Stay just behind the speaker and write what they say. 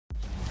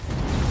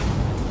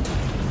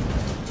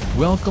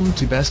Welcome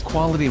to Best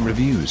Quality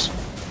Reviews.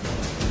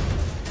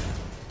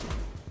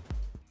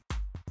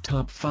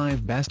 Top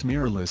 5 Best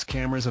Mirrorless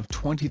Cameras of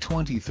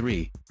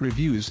 2023,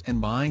 Reviews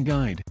and Buying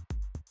Guide.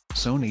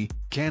 Sony,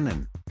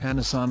 Canon,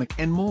 Panasonic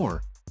and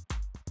more.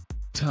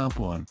 Top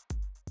 1.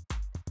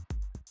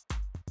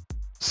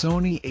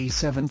 Sony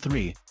A7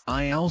 III,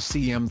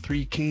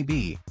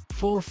 ILCM3KB,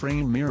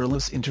 full-frame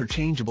mirrorless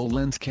interchangeable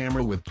lens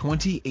camera with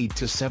 28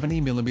 to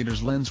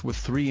 70mm lens with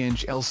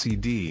 3-inch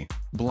LCD,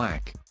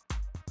 black.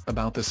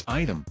 About this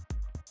item: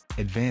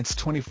 advanced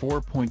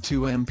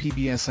 24.2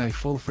 mpbsi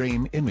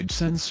full-frame image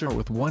sensor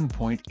with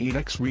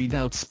 1.8x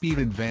readout speed,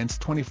 advanced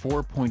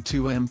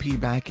 24.2 mp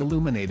back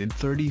illuminated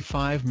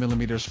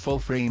 35mm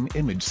full-frame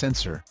image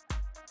sensor,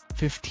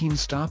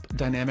 15-stop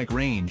dynamic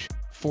range,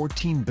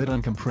 14-bit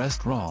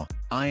uncompressed RAW,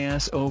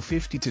 ISO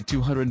 50 to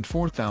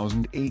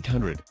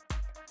 204,800.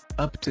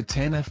 Up to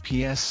 10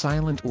 fps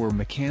silent or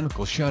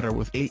mechanical shutter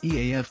with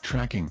AEAF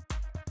tracking.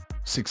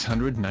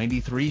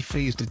 693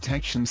 phase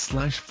detection /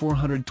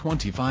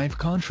 425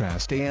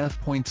 contrast AF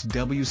points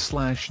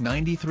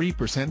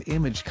W/93%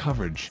 image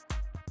coverage.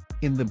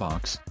 In the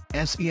box: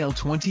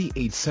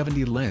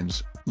 SEL2870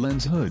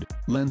 lens hood,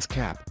 lens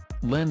cap,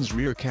 lens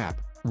rear cap,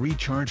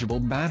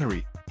 rechargeable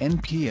battery,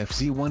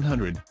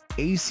 NPFZ100,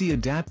 AC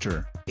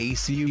adapter,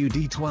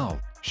 ACUD12,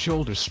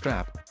 shoulder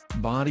strap,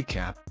 body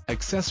cap,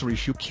 accessory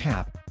shoe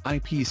cap,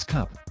 eyepiece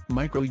cup,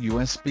 micro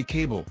USB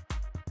cable.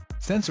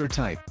 Sensor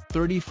type: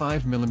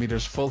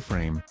 35mm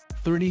full-frame,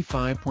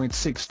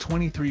 35.6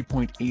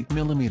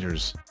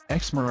 23.8mm,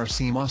 XMR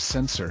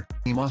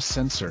CMOS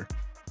sensor.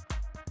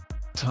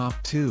 Top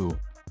 2.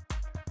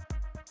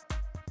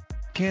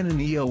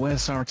 Canon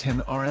EOS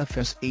R10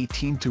 RFS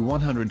 18 to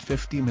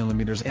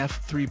 150mm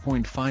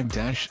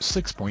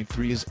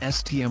f3.5-6.3's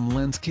STM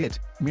lens kit,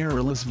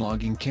 mirrorless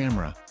vlogging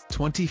camera,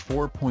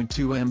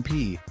 24.2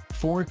 MP,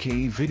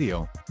 4K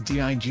video,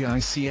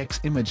 DIGIC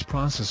image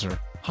processor,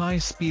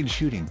 high-speed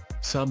shooting,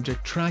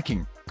 subject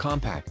tracking,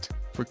 compact,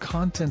 for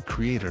content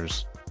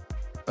creators.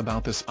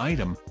 About this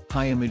item: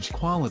 high image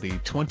quality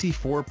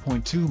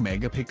 24.2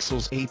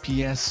 megapixels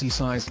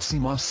APS-C-sized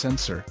CMOS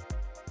sensor,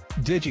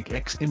 DIGIC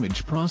X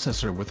image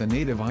processor with a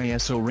native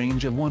ISO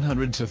range of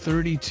 100 to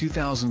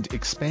 32,000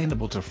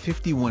 expandable to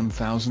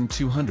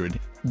 51,200,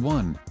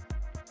 1.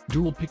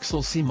 Dual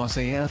pixel CMOS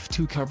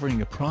AF2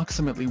 covering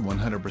approximately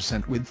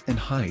 100% width and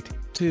height,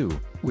 2,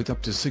 with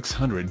up to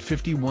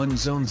 651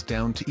 zones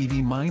down to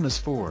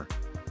EV-4.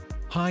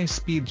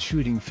 High-speed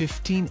shooting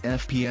 15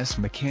 fps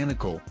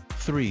mechanical,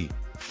 3,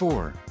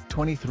 4,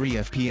 23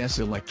 fps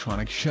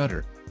electronic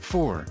shutter,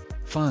 4,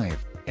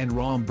 5, and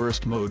RAW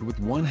burst mode with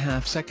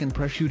 1/2 second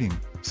pre-shooting,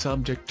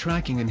 subject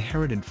tracking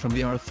inherited from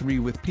the R3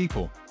 with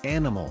people,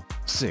 animal,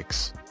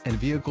 6, and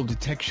vehicle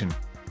detection.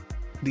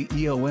 The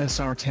EOS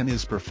R10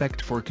 is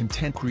perfect for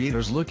content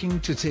creators looking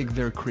to take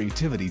their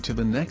creativity to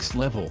the next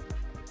level.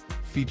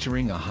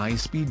 Featuring a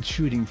high-speed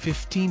shooting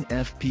 15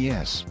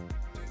 fps.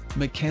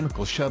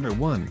 Mechanical shutter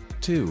 1,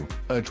 2,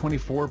 a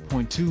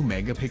 24.2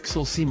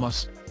 megapixel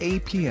CMOS,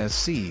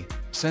 APS-C,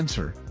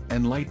 sensor,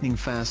 and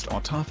lightning-fast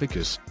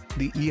autofocus,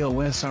 the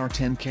EOS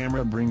R10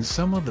 camera brings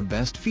some of the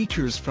best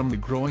features from the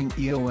growing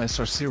EOS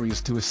R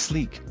series to a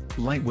sleek,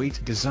 lightweight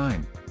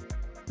design.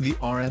 The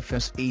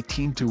RFS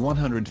 18 to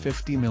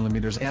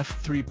 150mm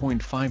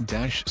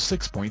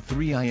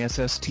f3.5-6.3 IS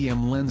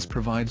STM lens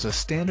provides a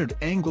standard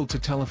angle to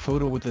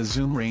telephoto with a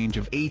zoom range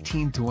of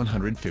 18 to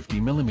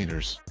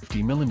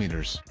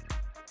 150mm.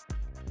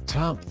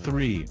 Top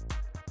 3.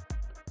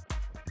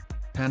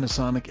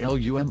 Panasonic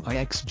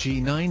LUMIX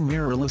G9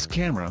 mirrorless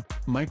camera,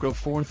 micro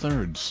four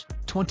thirds,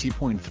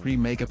 20.3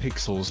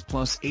 megapixels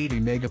plus 80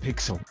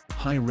 megapixel,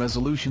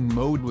 high-resolution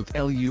mode with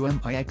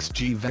LUMIX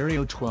G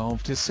Vario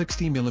 12 to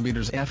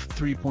 60mm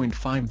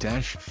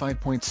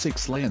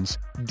f3.5-5.6 lens,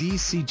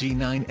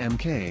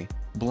 DCG9MK,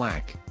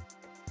 black.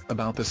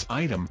 About this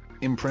item: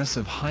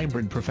 impressive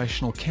hybrid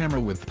professional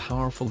camera with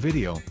powerful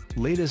video,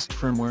 latest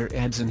firmware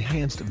adds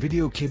enhanced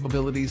video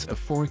capabilities of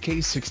 4K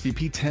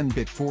 60p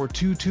 10-bit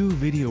 422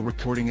 video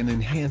recording and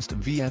enhanced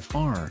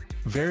VFR,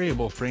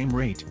 variable frame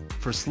rate,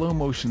 for slow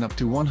motion up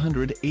to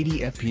 180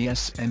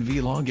 fps and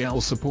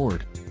Vlog-L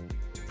support.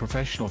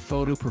 Professional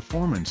photo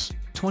performance: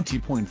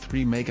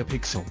 20.3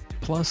 megapixel,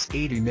 plus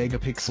 80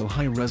 megapixel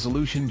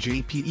high-resolution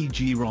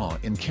JPEG RAW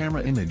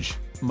in-camera image,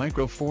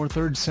 micro four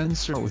thirds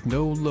sensor with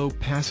no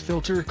low-pass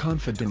filter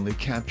confidently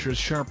captures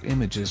sharp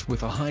images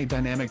with a high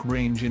dynamic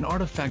range and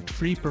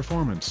artifact-free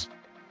performance.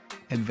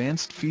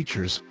 Advanced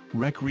features: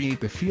 recreate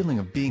the feeling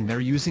of being there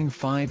using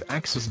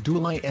 5-axis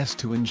dual IS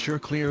to ensure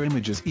clear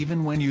images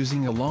even when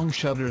using a long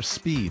shutter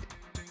speed.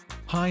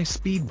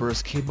 High-speed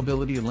burst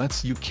capability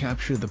lets you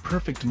capture the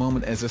perfect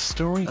moment as a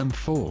story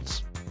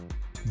unfolds.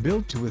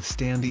 Built to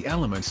withstand the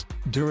elements,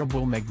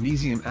 durable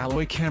magnesium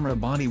alloy camera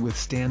body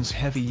withstands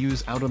heavy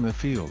use out on the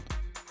field.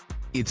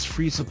 It's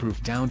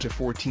freeze-proof down to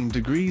 14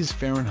 degrees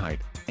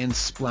Fahrenheit, and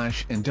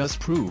splash and dust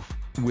proof,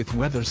 with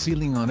weather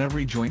sealing on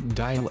every joint,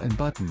 dial and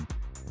button.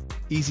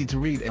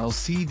 Easy-to-read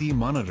LCD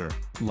monitor,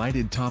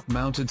 lighted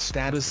top-mounted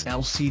status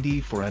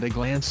LCD for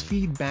at-a-glance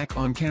feedback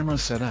on camera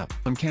setup.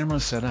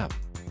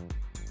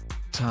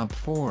 Top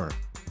 4.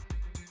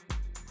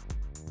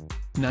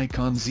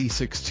 Nikon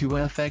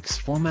Z6II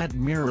FX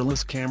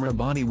mirrorless camera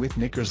body with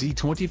NIKKOR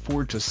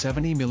Z24 to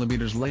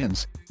 70mm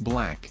lens,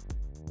 black.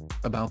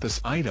 About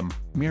this item: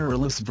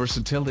 mirrorless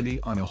versatility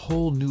on a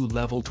whole new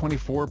level,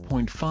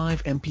 24.5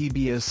 MP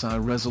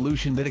BSI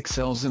resolution that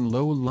excels in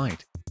low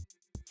light.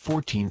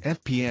 14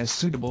 FPS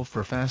suitable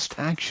for fast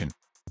action.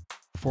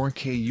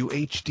 4K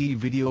UHD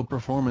video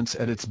performance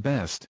at its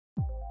best.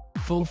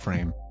 Full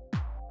frame.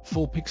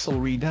 Full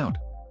pixel readout.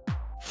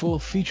 Full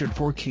featured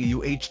 4K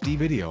UHD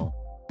video.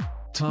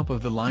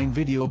 Top-of-the-line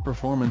video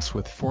performance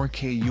with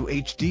 4K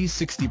UHD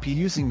 60p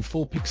using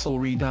full pixel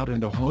readout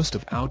and a host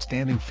of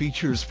outstanding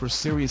features for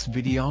serious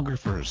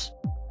videographers.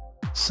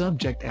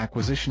 Subject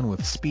acquisition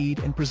with speed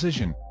and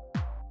precision.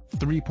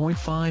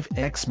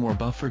 3.5x more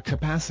buffer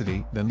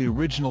capacity than the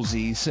original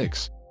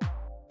Z6.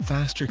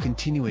 Faster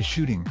continuous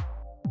shooting.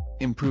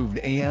 Improved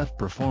AF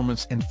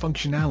performance and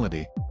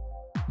functionality.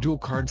 Dual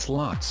card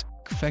slots,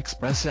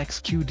 Express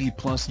XQD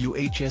plus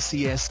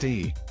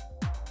UHS-SD.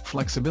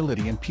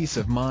 Flexibility and peace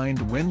of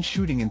mind when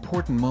shooting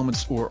important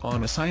moments or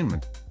on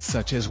assignment,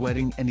 such as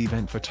wedding and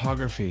event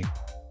photography.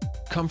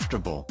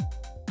 Comfortable.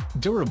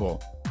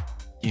 Durable.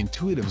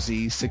 Intuitive.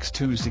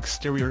 Z6II's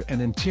exterior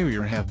and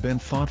interior have been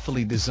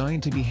thoughtfully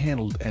designed to be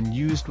handled and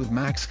used with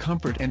max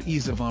comfort and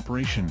ease of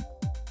operation.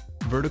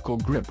 Vertical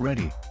grip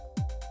ready.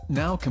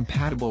 Now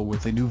compatible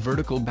with a new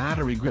vertical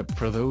battery grip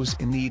for those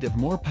in need of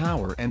more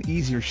power and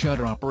easier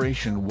shutter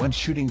operation when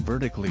shooting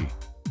vertically.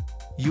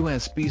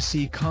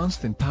 USB-C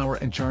constant power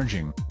and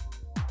charging.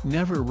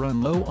 Never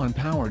run low on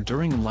power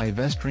during live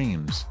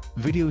streams,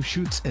 video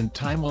shoots and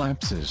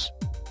time-lapses.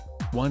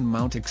 One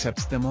mount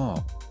accepts them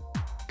all.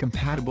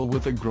 Compatible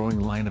with a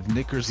growing line of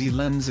NIKKOR Z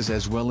lenses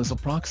as well as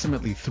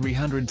approximately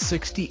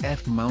 360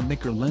 f-mount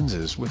NIKKOR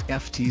lenses with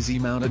FTZ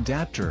mount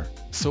adapter,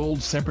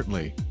 sold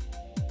separately.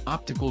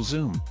 Optical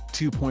zoom,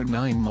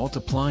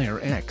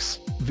 2.9 x x,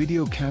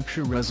 video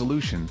capture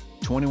resolution,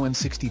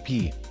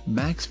 2160p,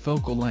 max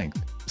focal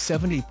length,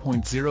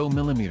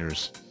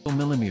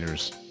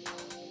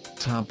 70.0mm.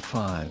 Top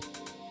 5.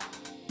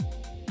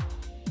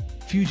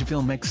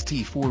 Fujifilm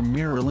X-T4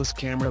 mirrorless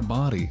camera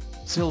body,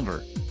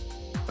 silver.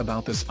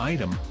 About this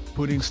item: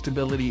 putting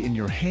stability in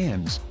your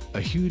hands. A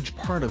huge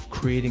part of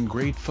creating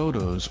great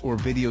photos or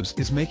videos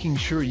is making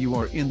sure you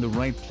are in the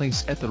right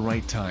place at the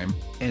right time,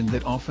 and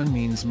that often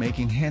means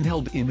making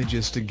handheld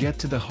images to get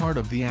to the heart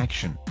of the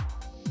action.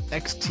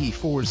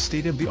 X-T4's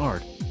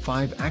state-of-the-art,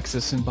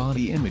 5-axis and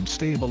body image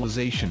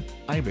stabilization,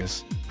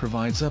 IBIS,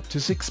 provides up to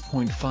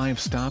 6.5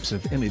 stops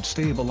of image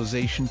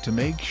stabilization to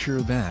make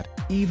sure that,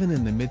 even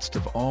in the midst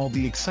of all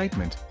the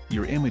excitement,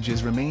 your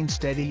images remain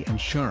steady and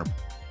sharp.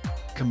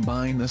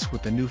 Combine this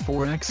with the new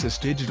 4-axis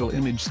digital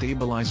image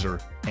stabilizer,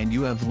 and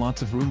you have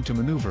lots of room to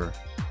maneuver.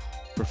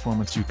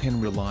 Performance you can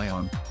rely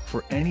on.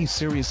 For any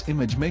serious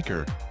image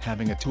maker,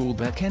 having a tool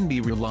that can be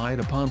relied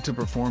upon to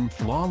perform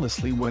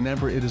flawlessly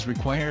whenever it is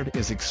required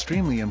is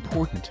extremely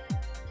important.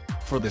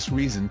 For this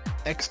reason,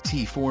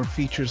 X-T4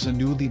 features a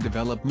newly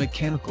developed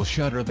mechanical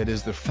shutter that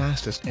is the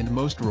fastest and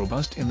most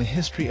robust in the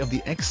history of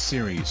the X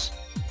series.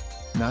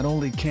 Not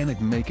only can it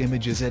make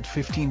images at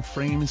 15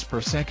 frames per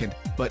second,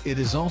 but it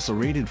is also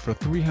rated for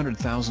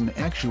 300,000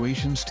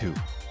 actuations too.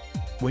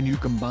 When you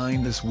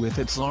combine this with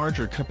its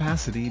larger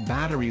capacity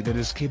battery that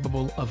is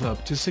capable of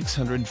up to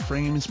 600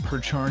 frames per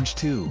charge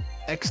too,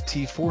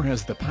 X-T4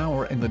 has the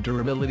power and the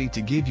durability to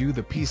give you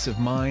the peace of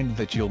mind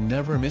that you'll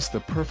never miss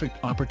the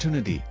perfect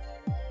opportunity.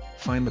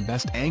 Find the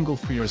best angle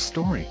for your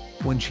story.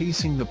 When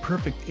chasing the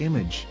perfect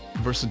image,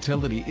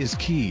 versatility is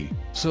key,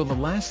 so the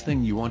last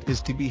thing you want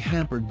is to be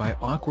hampered by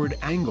awkward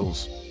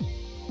angles.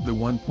 The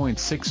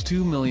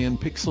 1.62 million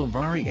pixel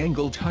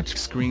Vario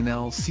touchscreen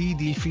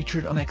LCD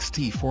featured on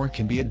X-T4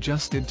 can be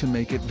adjusted to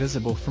make it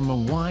visible from a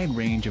wide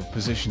range of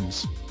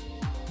positions.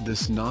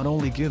 This not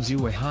only gives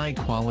you a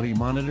high-quality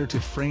monitor to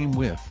frame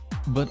with,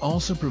 but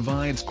also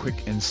provides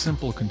quick and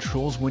simple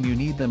controls when you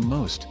need them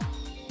most.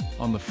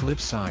 On the flip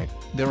side,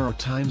 there are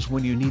times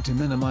when you need to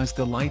minimize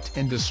the light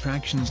and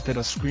distractions that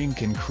a screen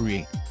can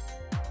create.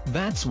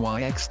 That's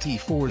why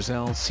X-T4's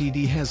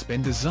LCD has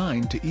been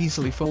designed to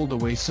easily fold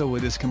away so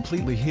it is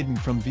completely hidden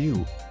from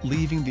view,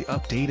 leaving the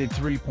updated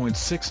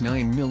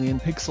 3.69 million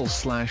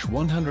pixels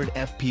 /100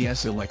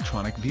 fps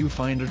electronic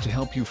viewfinder to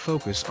help you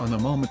focus on the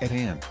moment at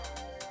hand.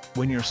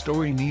 When your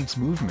story needs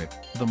movement,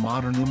 the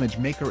modern image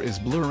maker is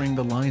blurring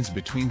the lines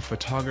between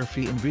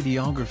photography and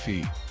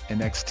videography,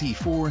 and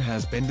X-T4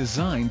 has been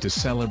designed to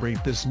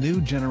celebrate this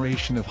new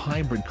generation of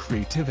hybrid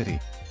creativity.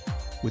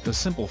 With a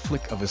simple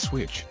flick of a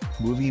switch,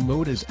 movie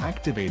mode is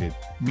activated,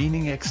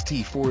 meaning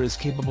X-T4 is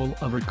capable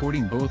of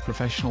recording both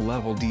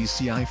professional-level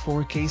DCI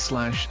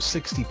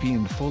 4K/60p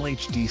and Full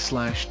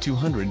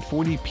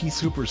HD/240p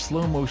super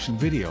slow-motion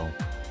video.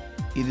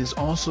 It is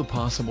also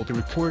possible to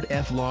record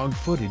F-Log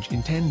footage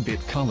in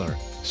 10-bit color,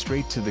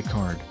 straight to the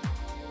card.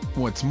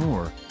 What's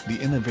more, the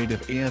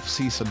innovative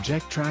AFC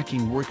subject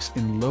tracking works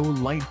in low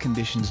light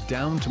conditions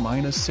down to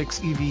 -6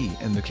 eV,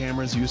 and the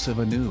camera's use of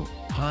a new,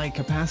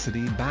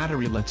 high-capacity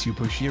battery lets you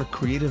push your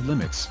creative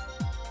limits.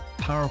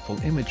 Powerful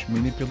image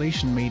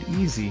manipulation made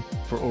easy.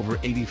 For over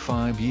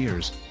 85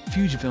 years,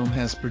 Fujifilm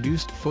has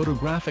produced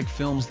photographic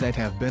films that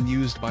have been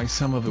used by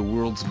some of the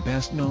world's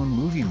best-known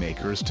movie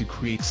makers to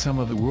create some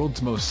of the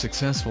world's most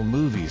successful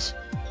movies.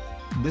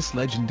 This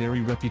legendary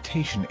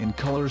reputation in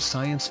color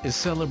science is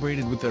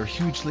celebrated with their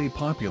hugely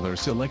popular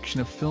selection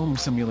of film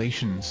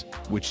simulations,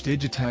 which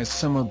digitize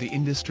some of the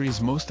industry's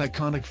most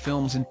iconic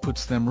films and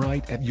puts them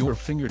right at your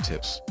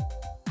fingertips.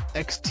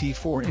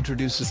 X-T4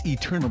 introduces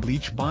Eternal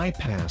Bleach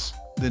Bypass,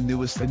 the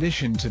newest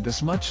addition to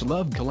this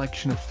much-loved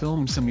collection of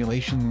film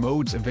simulation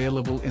modes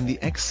available in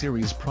the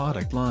X-Series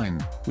product line,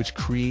 which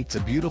creates a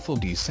beautiful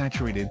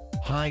desaturated,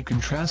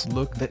 high-contrast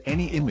look that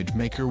any image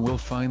maker will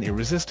find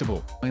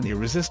irresistible.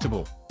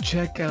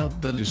 Check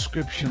out the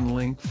description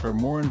link for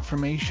more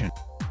information.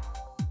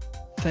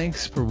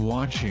 Thanks for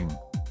watching.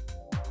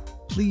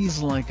 Please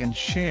like and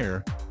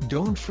share,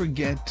 don't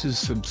forget to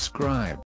subscribe.